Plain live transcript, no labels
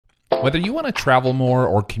Whether you want to travel more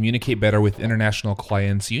or communicate better with international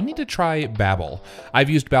clients, you need to try Babbel. I've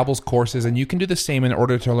used Babbel's courses, and you can do the same in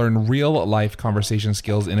order to learn real-life conversation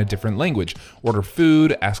skills in a different language, order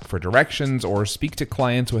food, ask for directions, or speak to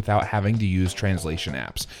clients without having to use translation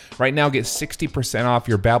apps. Right now, get 60% off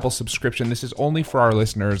your Babbel subscription. This is only for our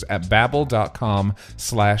listeners at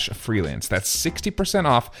babbel.com/freelance. That's 60%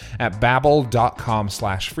 off at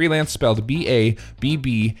babbel.com/freelance, spelled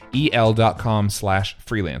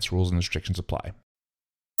BABBEL.com/freelance. Rules and restrictions apply.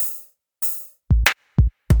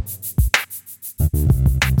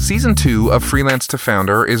 Season 2 of Freelance to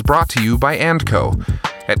Founder is brought to you by &Co.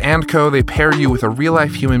 At &Co, they pair you with a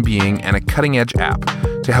real-life human being and a cutting-edge app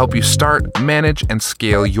to help you start, manage, and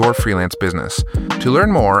scale your freelance business. To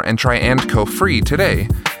learn more and try &Co free today,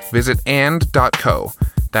 visit and.co.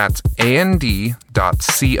 That's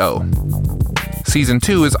and.co. Season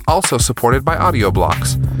 2 is also supported by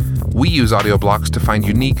Audioblocks. We use Audioblocks to find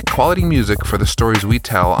unique, quality music for the stories we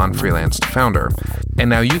tell on Freelance to Founder. And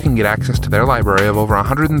now you can get access to their library of over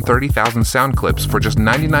 130,000 sound clips for just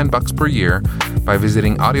 $99 per year by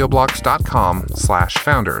visiting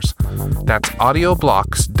audioblocks.com/founders. That's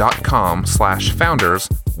audioblocks.com/founders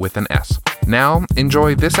with an S. Now,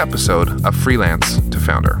 enjoy this episode of Freelance to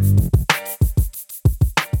Founder.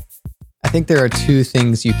 I think there are two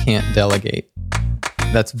things you can't delegate.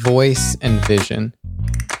 That's voice and vision.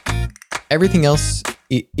 Everything else,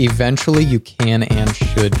 eventually you can and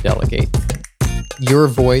should delegate. Your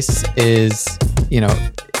voice is,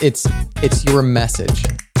 it's your message.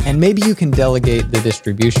 And maybe you can delegate the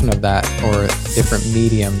distribution of that or different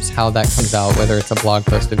mediums, how that comes out, whether it's a blog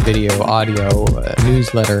post, a video, audio, a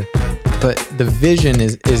newsletter. But the vision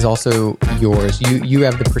is also yours. You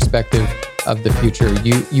have the perspective of the future.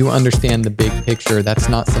 You understand the big picture. That's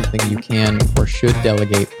not something you can or should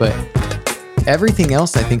delegate, but everything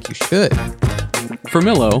else I think you should. For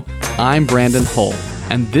Millo, I'm Brandon Hull,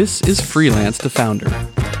 and this is Freelance to Founder.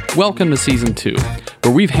 Welcome to Season 2,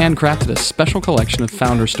 where we've handcrafted a special collection of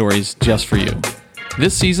founder stories just for you.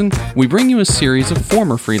 This season, we bring you a series of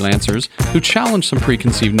former freelancers who challenge some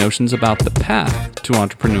preconceived notions about the path to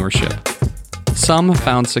entrepreneurship. Some have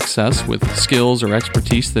found success with skills or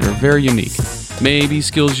expertise that are very unique, maybe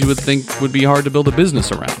skills you would think would be hard to build a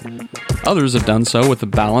business around. Others have done so with a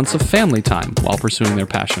balance of family time while pursuing their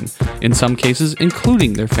passion, in some cases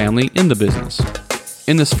including their family in the business.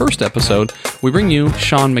 In this first episode, we bring you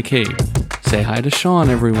Sean McCabe. Say hi to Sean,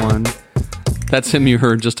 everyone. That's him you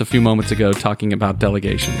heard just a few moments ago talking about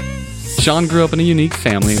delegation. Sean grew up in a unique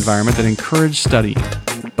family environment that encouraged studying.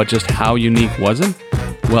 But just how unique was it?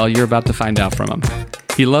 Well, you're about to find out from him.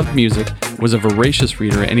 He loved music, was a voracious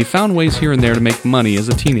reader, and he found ways here and there to make money as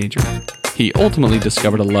a teenager. He ultimately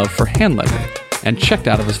discovered a love for hand lettering and checked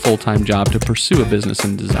out of his full-time job to pursue a business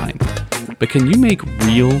in design. But can you make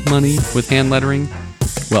real money with hand lettering?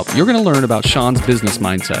 Well, you're going to learn about Sean's business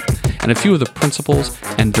mindset and a few of the principles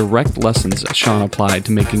and direct lessons Sean applied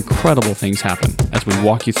to make incredible things happen as we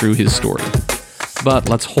walk you through his story. But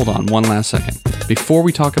let's hold on one last second. Before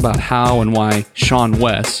we talk about how and why Sean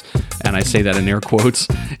Wes, and I say that in air quotes,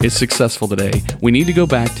 is successful today, we need to go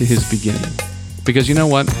back to his beginning. Because you know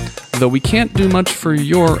what? Though we can't do much for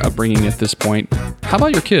your upbringing at this point, how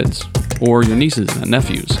about your kids? Or your nieces and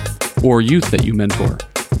nephews? Or youth that you mentor?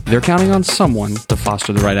 They're counting on someone to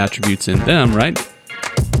foster the right attributes in them, right?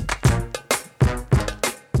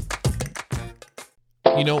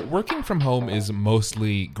 Working from home is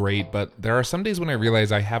mostly great, but there are some days when I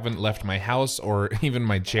realize I haven't left my house or even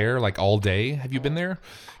my chair all day. Have you been there?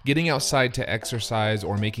 Getting outside to exercise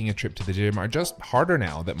or making a trip to the gym are just harder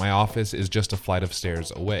now that my office is just a flight of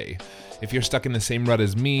stairs away. If you're stuck in the same rut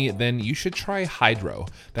as me, then you should try Hydrow.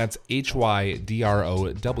 That's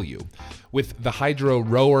HYDROW. With the Hydrow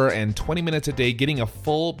rower and 20 minutes a day, getting a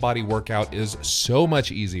full body workout is so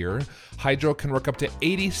much easier. Hydrow can work up to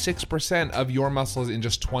 86% of your muscles in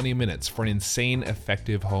just 20 minutes for an insane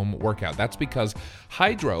effective home workout. That's because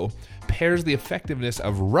Hydrow pairs the effectiveness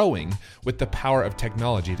of rowing with the power of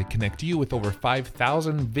technology to connect you with over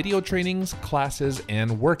 5,000 video trainings, classes,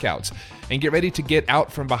 and workouts. And get ready to get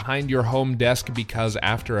out from behind your home desk, because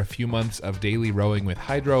after a few months of daily rowing with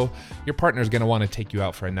Hydrow, your partner's going to want to take you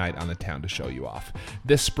out for a night on the town to show you off.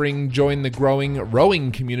 This spring, join the growing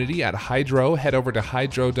rowing community at Hydrow. Head over to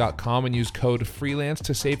hydrow.com and use code FREELANCE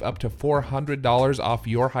to save up to $400 off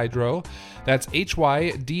your Hydrow. That's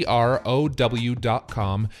HYDROW.com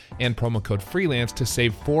and promo code FREELANCE to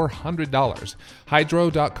save $400.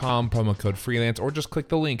 Hydrow.com, promo code FREELANCE, or just click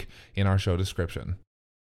the link in our show description.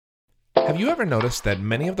 Have you ever noticed that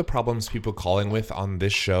many of the problems people call in with on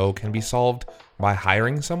this show can be solved by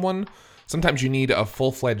hiring someone? Sometimes you need a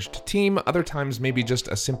full-fledged team, other times maybe just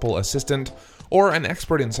a simple assistant, or an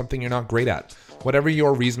expert in something you're not great at. Whatever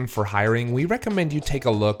your reason for hiring, we recommend you take a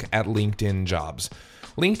look at LinkedIn Jobs.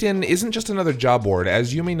 LinkedIn isn't just another job board.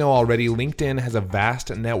 As you may know already, LinkedIn has a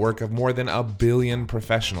vast network of more than 1 billion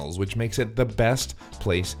professionals, which makes it the best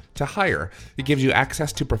place to hire. It gives you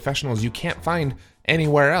access to professionals you can't find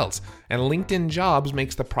anywhere else. And LinkedIn Jobs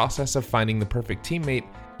makes the process of finding the perfect teammate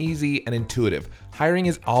easy and intuitive. Hiring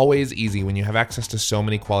is always easy when you have access to so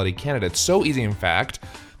many quality candidates. So easy, in fact,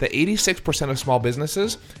 that 86% of small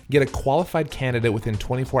businesses get a qualified candidate within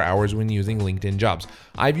 24 hours when using LinkedIn Jobs.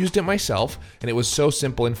 I've used it myself, and it was so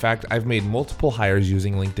simple. In fact, I've made multiple hires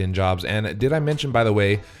using LinkedIn Jobs. And did I mention, by the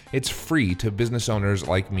way, it's free to business owners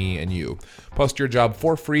like me and you. Post your job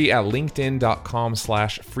for free at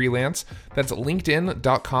linkedin.com/freelance. That's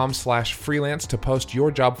linkedin.com/freelance to post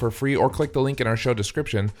your job for free, or click the link in our show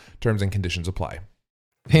description. Terms and conditions apply.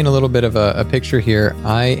 Paint a little bit of a picture here.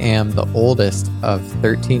 I am the oldest of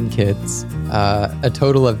 13 kids, a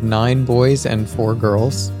total of 9 boys and 4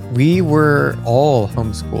 girls. We were all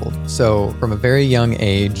homeschooled. So from a very young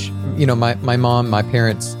age, my mom, my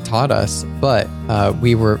parents taught us, but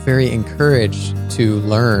we were very encouraged to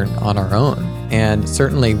learn on our own. And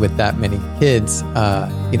certainly with that many kids,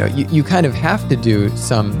 you kind of have to do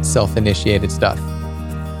some self-initiated stuff.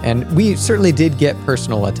 And we certainly did get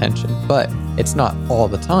personal attention, but it's not all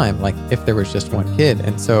the time, like if there was just one kid.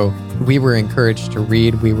 And so we were encouraged to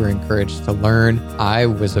read, we were encouraged to learn. I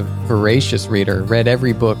was a voracious reader, read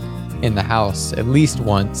every book in the house at least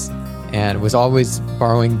once, and was always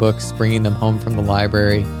borrowing books, bringing them home from the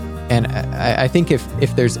library. And I think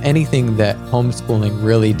if there's anything that homeschooling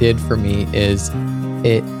really did for me, is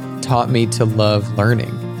it taught me to love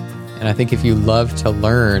learning. And I think if you love to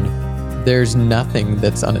learn, there's nothing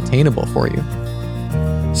that's unattainable for you.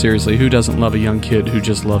 Seriously, who doesn't love a young kid who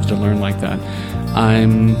just loves to learn like that?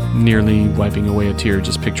 I'm nearly wiping away a tear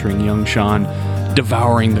just picturing young Sean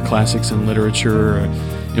devouring the classics in literature, or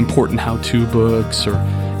important how-to books, or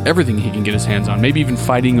everything he can get his hands on, maybe even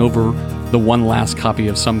fighting over the one last copy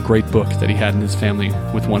of some great book that he had in his family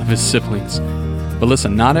with one of his siblings. But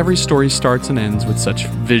listen, not every story starts and ends with such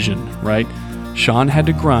vision, right? Sean had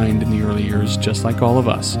to grind in the early years just like all of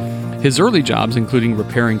us. His early jobs including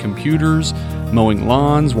repairing computers, mowing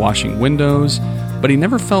lawns, washing windows, but he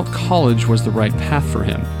never felt college was the right path for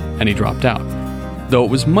him, and he dropped out. Though it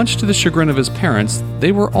was much to the chagrin of his parents,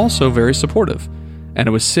 they were also very supportive, and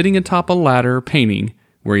it was sitting atop a ladder painting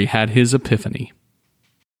where he had his epiphany.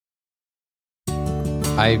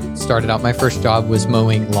 I started out, my first job was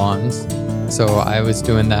mowing lawns, so I was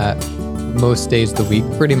doing that most days of the week,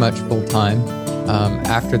 pretty much full time.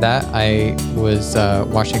 After that, I was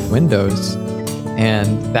washing windows,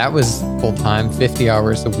 and that was full-time, 50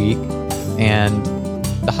 hours a week. And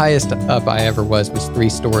the highest up I ever was 3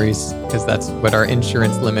 stories, because that's what our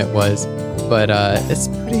insurance limit was. But it's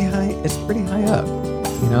pretty high. It's pretty high up,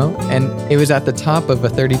 And it was at the top of a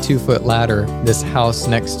 32-foot ladder. This house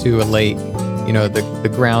next to a lake.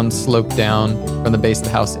 The ground sloped down from the base of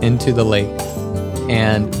the house into the lake.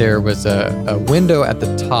 And there was a window at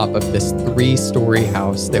the top of this 3-story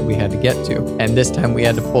house that we had to get to. And this time we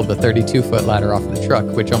had to pull the 32-foot ladder off the truck,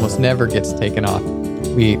 which almost never gets taken off.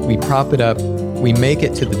 We prop it up, we make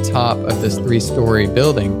it to the top of this 3-story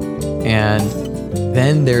building, and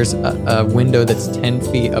then there's a window that's 10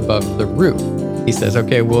 feet above the roof. He says,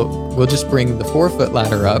 okay, we'll just bring the 4-foot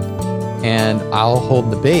ladder up, and I'll hold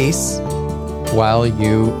the base while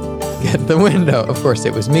you get the window. Of course,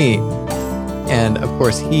 it was me. And of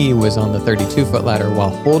course, he was on the 32-foot ladder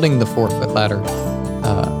while holding the 4-foot ladder,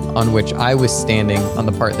 on which I was standing on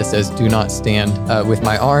the part that says do not stand, with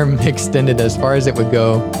my arm extended as far as it would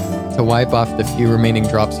go to wipe off the few remaining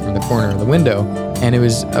drops from the corner of the window. And it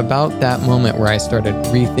was about that moment where I started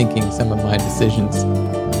rethinking some of my decisions.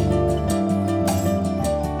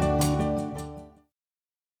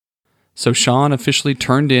 So Sean officially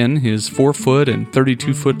turned in his 4-foot and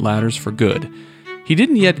 32-foot ladders for good. He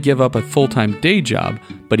didn't yet give up a full-time day job,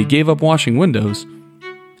 but he gave up washing windows.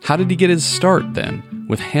 How did he get his start, then,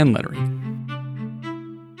 with hand lettering?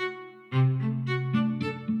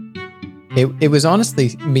 It was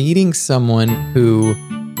honestly meeting someone who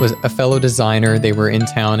was a fellow designer. They were in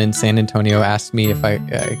town in San Antonio, asked me if I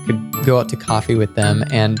could go out to coffee with them,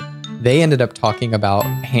 and they ended up talking about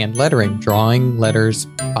hand lettering, drawing letters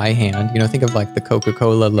by hand. Think of like the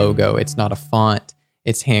Coca-Cola logo. It's not a font,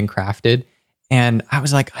 it's handcrafted. And I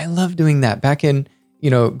was like, I love doing that. Back in,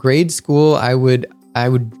 grade school, I would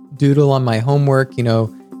doodle on my homework.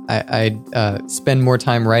 I'd spend more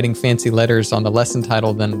time writing fancy letters on the lesson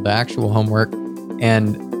title than the actual homework.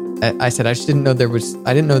 And I said, I just didn't know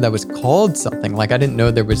I didn't know that was called something. Like, I didn't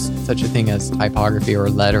know there was such a thing as typography or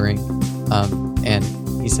lettering. And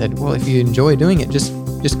he said, well, if you enjoy doing it, just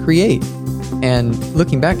create. And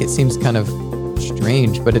looking back, it seems kind of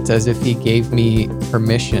strange, but it's as if he gave me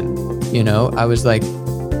permission. I was like,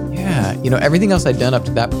 yeah, everything else I'd done up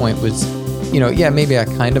to that point was, yeah, maybe I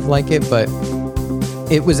kind of like it, but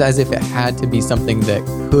it was as if it had to be something that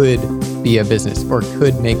could be a business or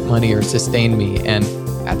could make money or sustain me. And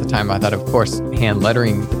at the time I thought, of course, hand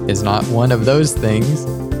lettering is not one of those things.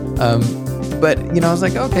 But, I was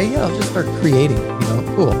like, okay, yeah, I'll just start creating,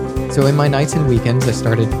 cool. So in my nights and weekends, I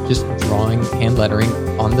started just drawing hand lettering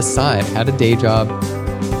on the side, had a day job,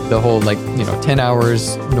 the whole 10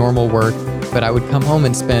 hours normal work. But I would come home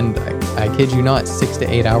and spend, I kid you not, 6 to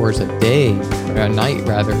 8 hours a day, or a night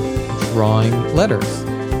rather, drawing letters.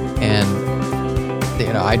 And,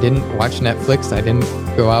 I didn't watch Netflix. I didn't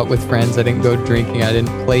go out with friends. I didn't go drinking. I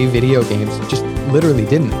didn't play video games. Just literally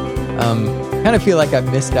didn't. Kind of feel like I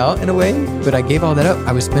missed out in a way, but I gave all that up.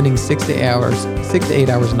 I was spending 6 to 8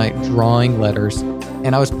 hours a night drawing letters,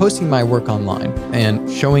 and I was posting my work online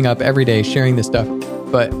and showing up every day, sharing this stuff.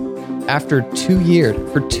 But after 2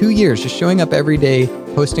 years, just showing up every day,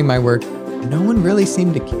 posting my work, no one really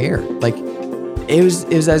seemed to care. Like, it was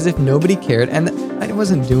as if nobody cared, and I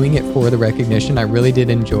wasn't doing it for the recognition. I really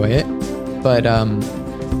did enjoy it, but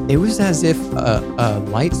it was as if a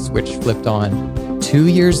light switch flipped on. 2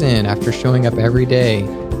 years in, after showing up every day,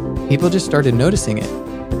 people just started noticing it.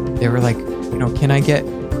 They were like, can I get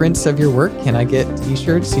prints of your work? Can I get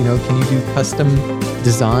t-shirts? Can you do custom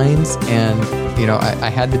designs? And, I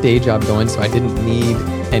had the day job going, so I didn't need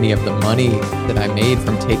any of the money that I made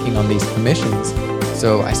from taking on these commissions.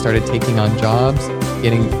 So I started taking on jobs,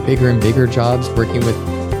 getting bigger and bigger jobs, working with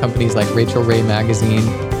companies like Rachel Ray Magazine,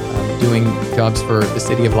 doing jobs for the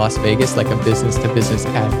city of Las Vegas, like a business-to-business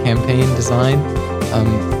ad campaign design,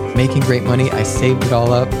 making great money. I saved it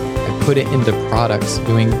all up. I put it into products,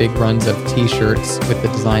 doing big runs of t-shirts with the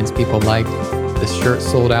designs people liked. The shirt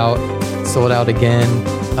sold out again.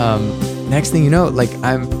 Next thing you know,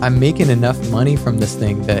 I'm making enough money from this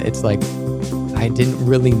thing that it's like I didn't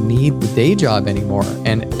really need the day job anymore.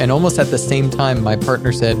 And almost at the same time, my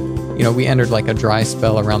partner said, we entered like a dry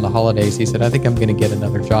spell around the holidays. He said, I think I'm going to get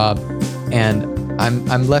another job. And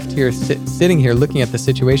I'm left here sitting here looking at the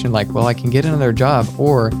situation like, well, I can get another job,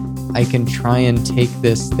 or I can try and take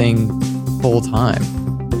this thing full time.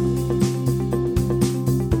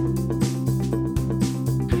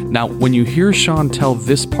 Now, when you hear Sean tell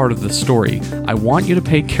this part of the story, I want you to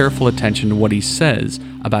pay careful attention to what he says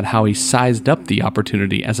about how he sized up the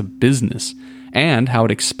opportunity as a business and how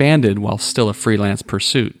it expanded while still a freelance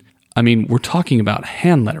pursuit. I mean, we're talking about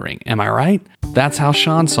hand lettering, am I right? That's how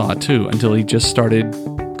Sean saw it too, until he just started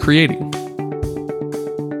creating.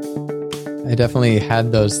 I definitely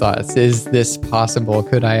had those thoughts. Is this possible?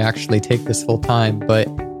 Could I actually take this full time? But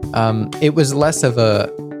it was less of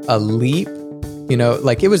a leap.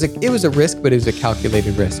 It was a risk, but it was a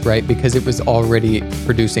calculated risk, right? Because it was already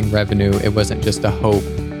producing revenue. It wasn't just a hope.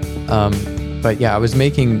 But yeah, I was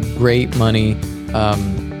making great money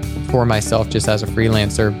for myself just as a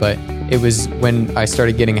freelancer. But it was when I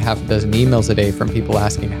started getting a half a dozen emails a day from people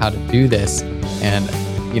asking how to do this, and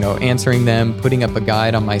answering them, putting up a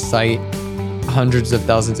guide on my site, hundreds of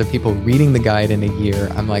thousands of people reading the guide in a year.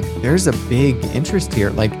 I'm like, there's a big interest here.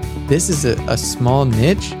 Like, this is a small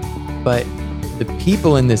niche, but the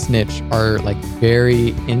people in this niche are like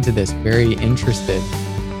very into this, very interested.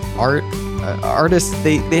 Artists,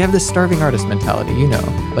 they have this starving artist mentality,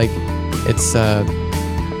 like it's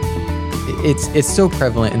so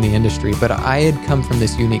prevalent in the industry. But I had come from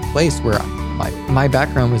this unique place where my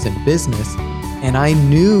background was in business, and I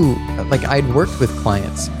knew, I'd worked with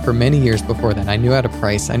clients for many years before that. I knew how to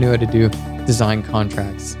price. I knew how to do design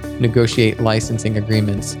contracts, negotiate licensing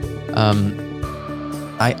agreements.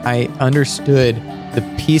 I understood the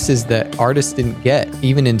pieces that artists didn't get,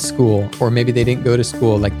 even in school, or maybe they didn't go to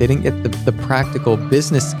school. Like, they didn't get the practical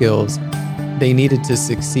business skills they needed to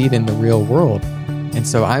succeed in the real world. And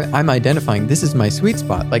so I'm identifying, this is my sweet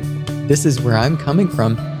spot. Like, this is where I'm coming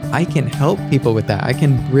from. I can help people with that. I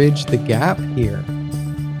can bridge the gap here.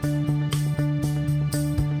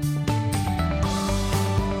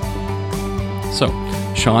 So,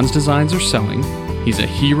 Sean's designs are selling. He's a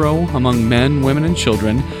hero among men, women, and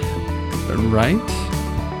children, right?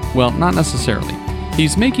 Well, not necessarily.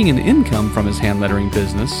 He's making an income from his hand lettering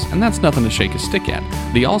business, and that's nothing to shake a stick at.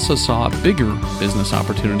 But he also saw a bigger business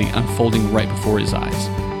opportunity unfolding right before his eyes.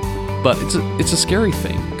 But it's a scary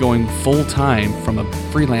thing, going full-time from a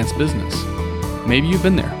freelance business. Maybe you've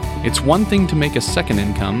been there. It's one thing to make a second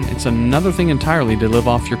income, it's another thing entirely to live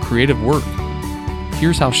off your creative work.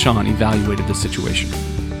 Here's how Sean evaluated the situation.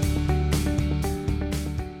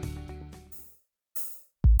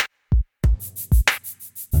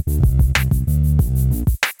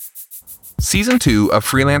 Season 2 of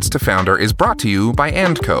Freelance to Founder is brought to you by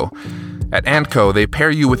Andco. At Andco, they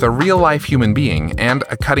pair you with a real-life human being and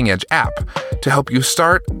a cutting-edge app to help you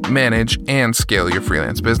start, manage, and scale your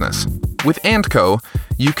freelance business. With Andco,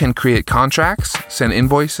 you can create contracts, send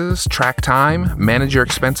invoices, track time, manage your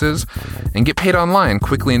expenses, and get paid online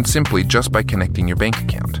quickly and simply just by connecting your bank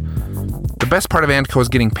account. The best part of Andco is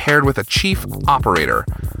getting paired with a chief operator,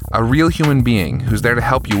 a real human being who's there to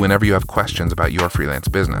help you whenever you have questions about your freelance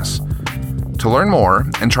business. To learn more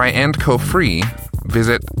and try Andco free,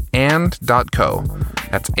 visit and.co.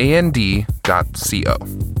 That's and.co.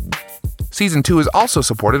 Season 2 is also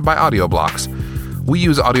supported by Audioblocks. We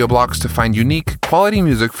use Audioblocks to find unique, quality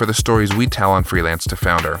music for the stories we tell on Freelance to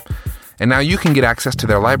Founder. And now you can get access to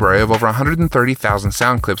their library of over 130,000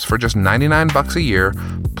 sound clips for just $99 a year.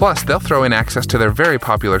 Plus, they'll throw in access to their very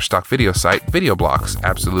popular stock video site, VideoBlocks,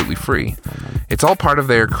 absolutely free. It's all part of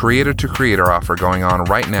their creator-to-creator offer going on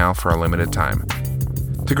right now for a limited time.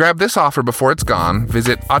 To grab this offer before it's gone,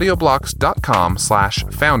 visit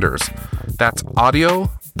audioblocks.com/founders. That's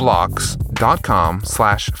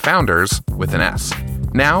audioblocks.com/founders with an S.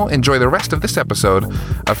 Now, enjoy the rest of this episode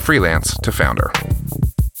of Freelance to Founder.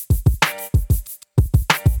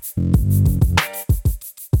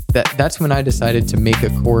 That's when I decided to make a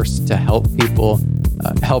course to help people,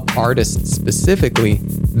 help artists specifically,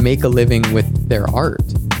 make a living with their art.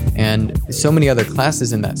 And so many other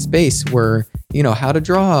classes in that space were, how to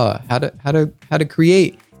draw, how to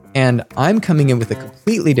create. And I'm coming in with a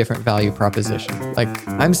completely different value proposition. Like,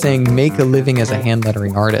 I'm saying make a living as a hand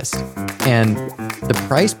lettering artist. And the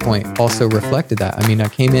price point also reflected that. I mean, I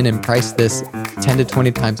came in and priced this 10 to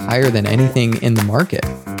 20 times higher than anything in the market.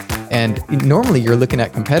 And normally you're looking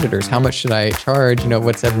at competitors. How much should I charge?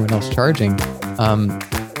 What's everyone else charging?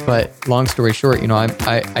 But long story short,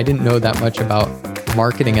 I didn't know that much about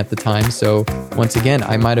marketing at the time. So once again,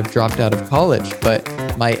 I might have dropped out of college, but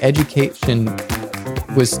my education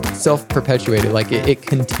was self-perpetuated. Like it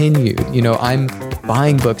continued. I'm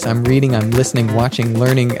buying books, I'm reading, I'm listening, watching,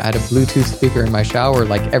 learning. I had a Bluetooth speaker in my shower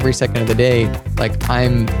like every second of the day. Like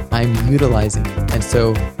I'm utilizing it. And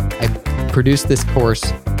so I produced this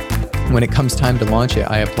course. When it comes time to launch it,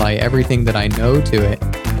 I apply everything that I know to it.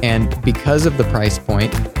 And because of the price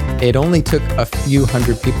point, it only took a few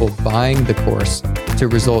hundred people buying the course to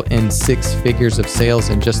result in 6 figures of sales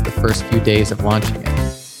in just the first few days of launching it.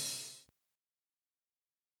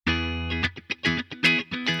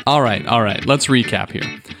 All right, let's recap here.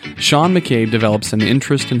 Sean McCabe develops an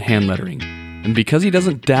interest in hand lettering. And because he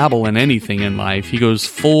doesn't dabble in anything in life, he goes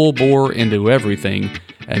full bore into everything.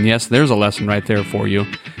 And yes, there's a lesson right there for you.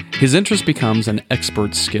 His interest becomes an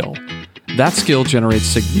expert skill. That skill generates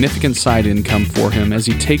significant side income for him as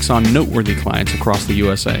he takes on noteworthy clients across the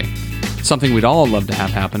USA. Something we'd all love to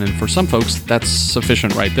have happen, and for some folks, that's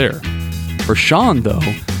sufficient right there. For Sean, though,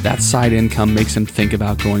 that side income makes him think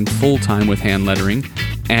about going full-time with hand lettering,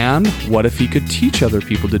 and what if he could teach other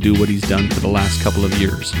people to do what he's done for the last couple of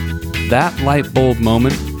years? That light bulb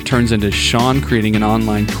moment turns into Sean creating an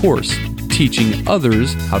online course teaching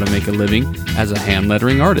others how to make a living as a hand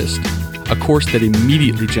lettering artist, a course that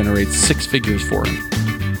immediately generates 6 figures for him.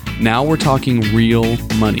 Now we're talking real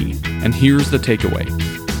money, and here's the takeaway.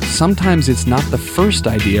 Sometimes it's not the first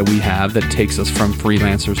idea we have that takes us from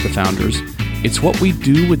freelancers to founders. It's what we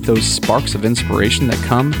do with those sparks of inspiration that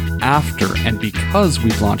come after and because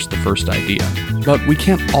we've launched the first idea. But we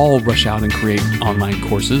can't all rush out and create online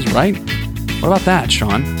courses, right? What about that,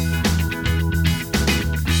 Sean?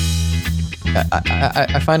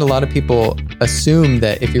 I find a lot of people assume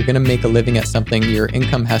that if you're going to make a living at something, your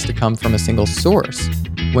income has to come from a single source.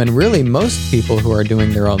 When really most people who are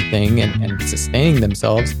doing their own thing and sustaining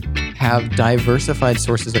themselves have diversified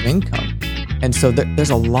sources of income. And so there's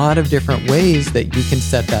a lot of different ways that you can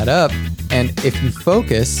set that up. And if you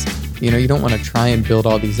focus, you don't want to try and build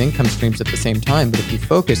all these income streams at the same time, but if you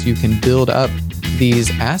focus, you can build up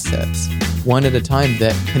these assets one at a time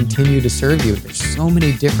that continue to serve you. There's so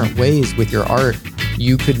many different ways with your art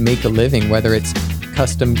you could make a living, whether it's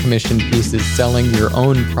custom commissioned pieces, selling your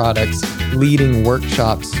own products, leading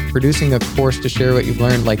workshops, producing a course to share what you've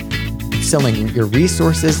learned, like selling your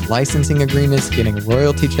resources, licensing agreements, getting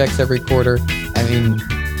royalty checks every quarter. I mean,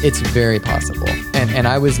 it's very possible. And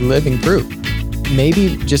I was living proof.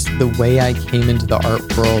 Maybe just the way I came into the art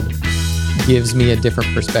world gives me a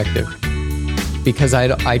different perspective, because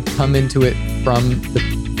I'd come into it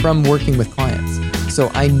from working with clients. So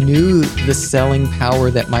I knew the selling power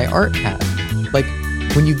that my art had. Like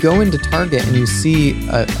when you go into Target and you see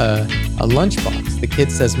a lunchbox, the kid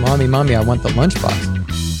says, "Mommy, I want the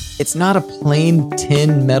lunchbox." It's not a plain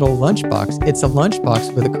tin metal lunchbox. It's a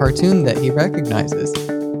lunchbox with a cartoon that he recognizes.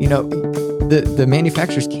 You know, the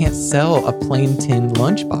manufacturers can't sell a plain tin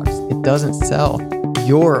lunchbox. It doesn't sell.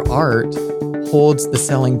 Your art holds the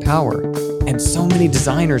selling power. And so many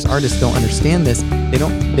designers, artists don't understand this. They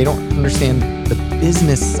don't understand the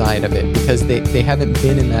business side of it because they haven't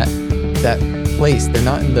been in that place. They're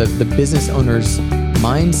not in the business owner's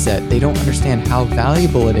mindset. They don't understand how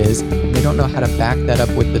valuable it is. They don't know how to back that up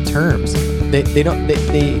with the terms.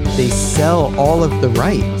 They sell all of the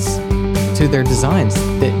rights to their designs.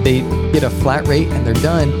 They get a flat rate and they're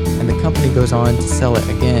done, and the company goes on to sell it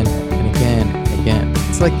again and again and again.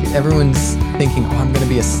 It's like everyone's thinking, "Oh, I'm going to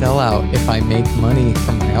be a sellout if I make money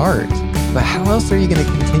from my art." But how else are you going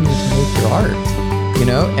to continue to make your art? You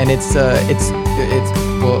know, and it's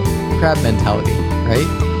crab mentality, right?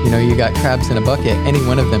 You know, you got crabs in a bucket. Any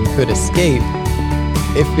one of them could escape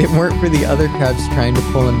if it weren't for the other crabs trying to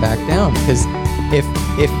pull him back down. Because if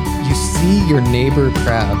you see your neighbor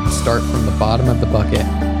crab start from the bottom of the bucket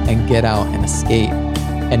and get out and escape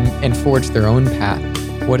and forge their own path,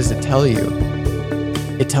 what does it tell you?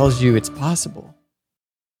 It tells you it's possible.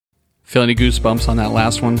 Feel any goosebumps on that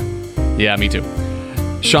last one? Yeah, me too.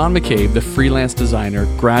 Sean McCabe, the freelance designer,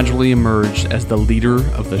 gradually emerged as the leader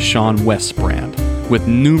of the Sean West brand, with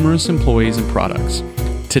numerous employees and products.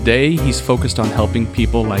 Today, he's focused on helping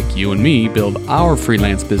people like you and me build our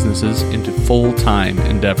freelance businesses into full-time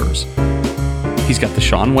endeavors. He's got the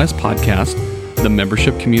Sean West podcast, the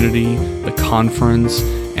membership community, the conference,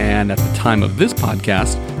 and at the time of this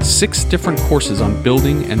podcast, 6 different courses on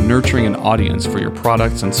building and nurturing an audience for your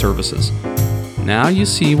products and services. Now you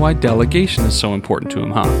see why delegation is so important to him,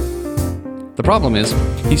 huh? The problem is,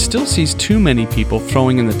 he still sees too many people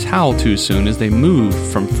throwing in the towel too soon as they move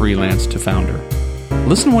from freelance to founder.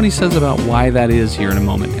 Listen to what he says about why that is here in a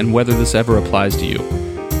moment and whether this ever applies to you.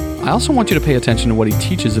 I also want you to pay attention to what he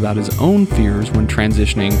teaches about his own fears when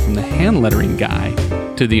transitioning from the hand lettering guy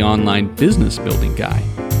to the online business building guy.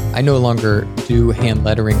 I no longer do hand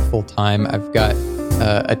lettering full time. I've got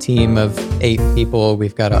a team of 8 people.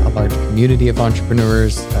 We've got a large community of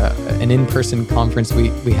entrepreneurs, an in-person conference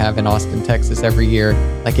we have in Austin, Texas every year.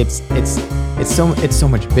 Like it's so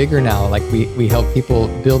much bigger now. Like we help people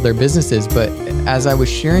build their businesses. But as I was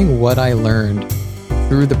sharing what I learned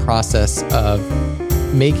through the process of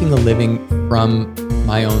making a living from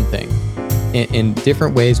my own thing in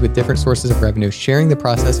different ways with different sources of revenue, sharing the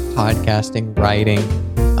process, podcasting, writing,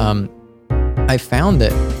 I found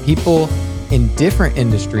that people in different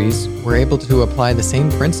industries were able to apply the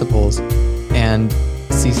same principles and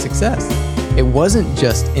see success. It wasn't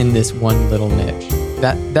just in this one little niche.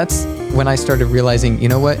 That's when I started realizing, you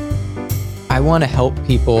know what? I want to help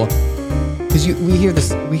people, because we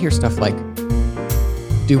hear stuff like,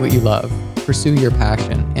 do what you love, pursue your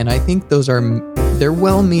passion. And I think they're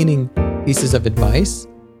well-meaning pieces of advice.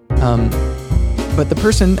 But the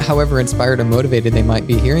person, however inspired or motivated they might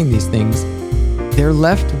be hearing these things, they're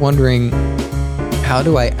left wondering, how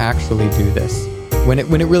do I actually do this? When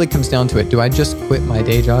it really comes down to it, do I just quit my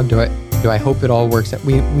day job? Do I hope it all works out?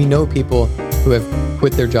 We know people who have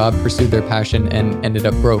quit their job, pursued their passion, and ended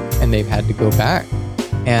up broke, and they've had to go back.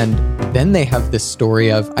 And then they have this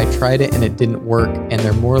story of, I tried it and it didn't work, and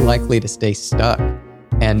they're more likely to stay stuck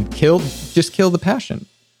and kill the passion.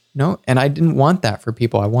 No, and I didn't want that for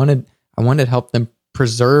people. I wanted to help them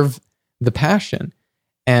preserve the passion.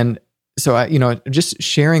 And so I, just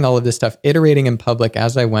sharing all of this stuff, iterating in public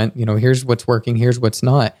as I went, here's what's working, here's what's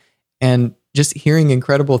not. And just hearing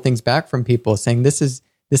incredible things back from people saying, this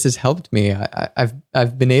has helped me.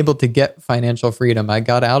 I've been able to get financial freedom. I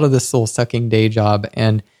got out of the soul-sucking day job.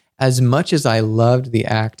 And as much as I loved the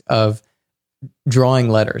act of drawing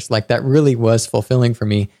letters, like that really was fulfilling for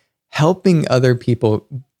me, helping other people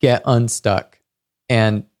get unstuck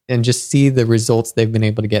and just see the results they've been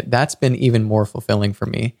able to get, that's been even more fulfilling for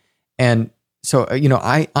me. And so,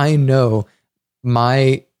 I know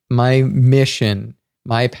my mission,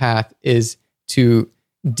 my path is to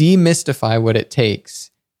demystify what it takes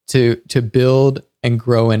to build and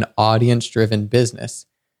grow an audience-driven business.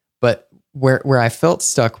 But where I felt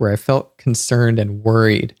stuck, where I felt concerned and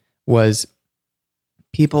worried was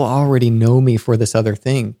people already know me for this other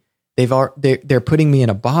thing. They're putting me in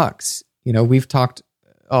a box. We've talked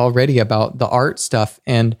already about the art stuff,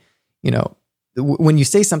 and when you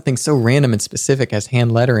say something so random and specific as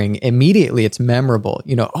hand lettering, immediately it's memorable.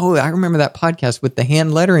 Oh, I remember that podcast with the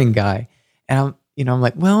hand lettering guy. And I'm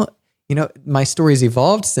like, well, my story's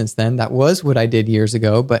evolved since then. That was what I did years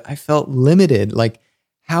ago, but I felt limited. Like,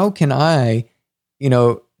 how can I,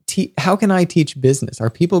 how can I teach business? Are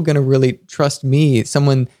people going to really trust me?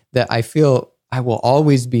 Someone that I feel I will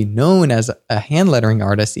always be known as a hand lettering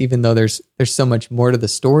artist, even though there's so much more to the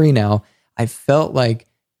story now. I felt like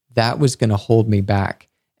that was going to hold me back.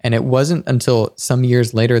 And it wasn't until some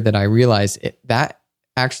years later that I realized that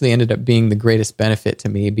actually ended up being the greatest benefit to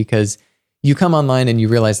me, because you come online and you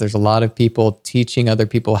realize there's a lot of people teaching other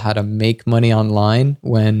people how to make money online,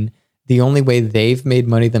 when the only way they've made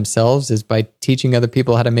money themselves is by teaching other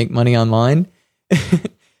people how to make money online.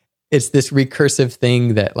 It's this recursive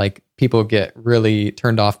thing that like people get really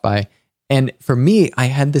turned off by. And for me, I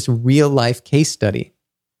had this real life case study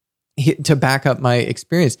to back up my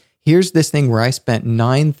experience. Here's this thing where I spent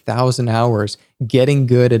 9,000 hours getting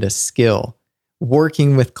good at a skill,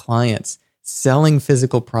 working with clients, selling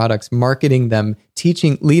physical products, marketing them,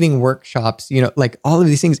 teaching, leading workshops, like all of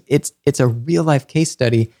these things. It's a real life case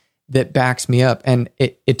study that backs me up. And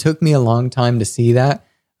it took me a long time to see that.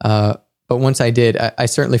 But once I did, I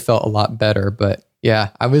certainly felt a lot better. But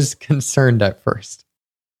yeah, I was concerned at first.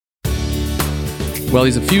 Well,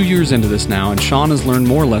 he's a few years into this now, and Sean has learned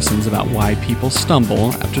more lessons about why people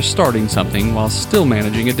stumble after starting something while still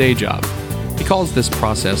managing a day job. He calls this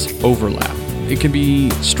process overlap. It can be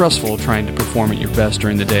stressful trying to perform at your best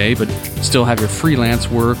during the day, but still have your freelance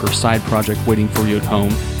work or side project waiting for you at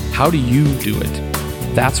home. How do you do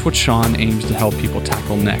it? That's what Sean aims to help people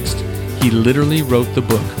tackle next. He literally wrote the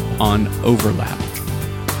book on overlap.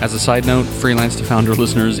 As a side note, Freelance to Founder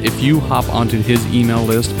listeners, if you hop onto his email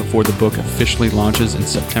list before the book officially launches in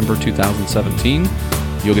September 2017,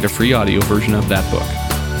 you'll get a free audio version of that book.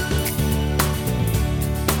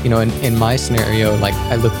 In my scenario, like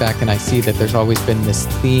I look back and I see that there's always been this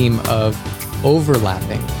theme of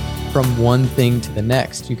overlapping from one thing to the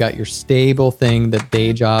next. You got your stable thing, the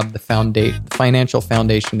day job, the financial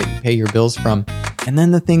foundation that you pay your bills from, and then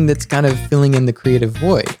the thing that's kind of filling in the creative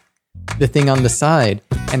void, the thing on the side.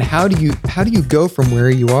 And how do you go from where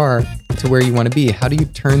you are to where you want to be? How do you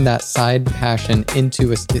turn that side passion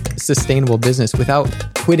into a sustainable business without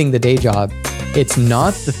quitting the day job? It's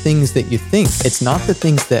not the things that you think. It's not the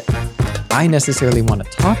things that I necessarily want to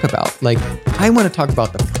talk about. Like, I want to talk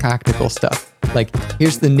about the practical stuff. Like,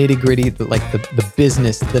 here's the nitty gritty, the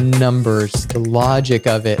business, the numbers, the logic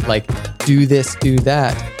of it. Like, do this, do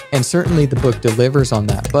that. And certainly the book delivers on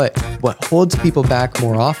that. But what holds people back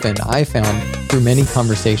more often, I found through many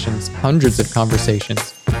conversations, hundreds of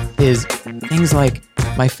conversations, is things like,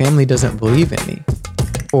 my family doesn't believe in me,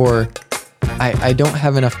 or I don't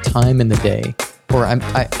have enough time in the day, or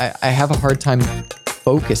I have a hard time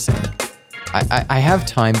focusing. I have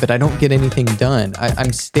time, but I don't get anything done.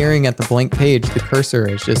 I'm staring at the blank page. The cursor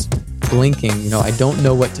is just blinking. I don't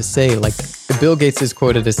know what to say. Like, Bill Gates is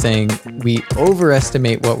quoted as saying, we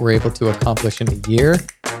overestimate what we're able to accomplish in a year,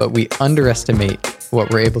 but we underestimate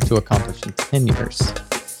what we're able to accomplish in 10 years.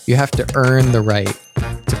 You have to earn the right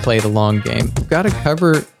to play the long game. You've got to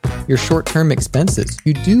cover your short-term expenses.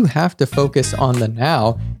 You do have to focus on the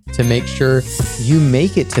now to make sure you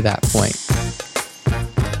make it to that point.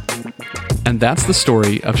 And that's the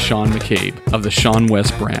story of Sean McCabe of the Sean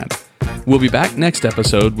West brand. We'll be back next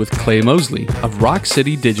episode with Clay Mosley of Rock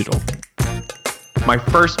City Digital. My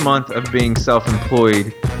first month of being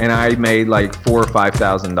self-employed, and I made like $4,000 or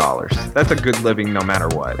 $5,000. That's a good living no matter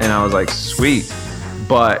what. And I was like, sweet.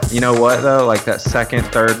 But you know what though? Like that second,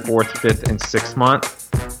 third, fourth, fifth, and sixth month,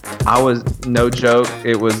 I was, no joke,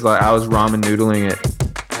 it was like I was ramen noodling it.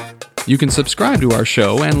 You can subscribe to our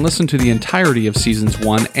show and listen to the entirety of seasons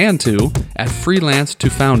 1 and 2 at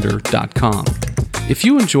freelancetofounder.com. If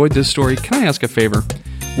you enjoyed this story, can I ask a favor?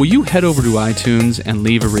 Will you head over to iTunes and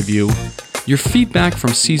leave a review? Your feedback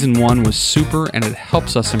from season 1 was super, and it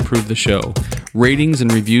helps us improve the show. Ratings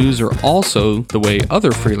and reviews are also the way other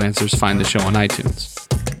freelancers find the show on iTunes.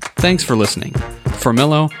 Thanks for listening. For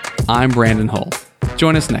Millo, I'm Brandon Hull.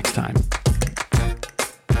 Join us next time.